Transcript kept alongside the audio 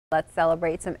Let's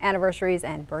celebrate some anniversaries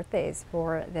and birthdays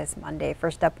for this Monday.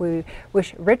 First up, we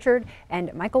wish Richard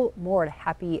and Michael Moore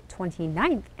happy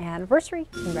 29th anniversary.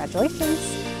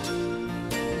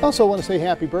 Congratulations. Also want to say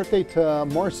happy birthday to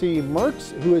Marcy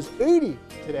Mertz, who is 80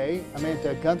 today.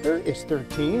 Amanda Gunther is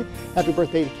 13. Happy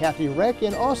birthday to Kathy Reck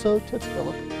and also to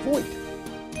Philip Voigt.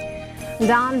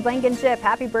 Don Blankenship,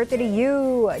 happy birthday to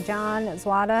you. John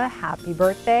Zwada, happy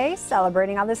birthday.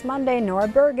 Celebrating on this Monday, Nora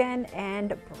Bergen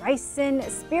and Bryson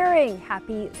Spearing.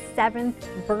 Happy 7th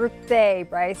birthday,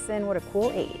 Bryson. What a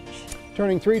cool age.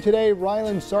 Turning 3 today,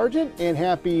 Rylan Sargent, and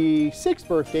happy 6th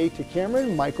birthday to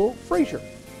Cameron Michael Frazier.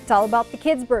 It's all about the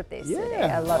kids' birthdays today.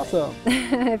 I love awesome.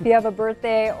 it. If you have a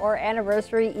birthday or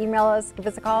anniversary, email us, give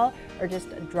us a call, or just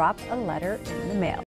drop a letter in the mail.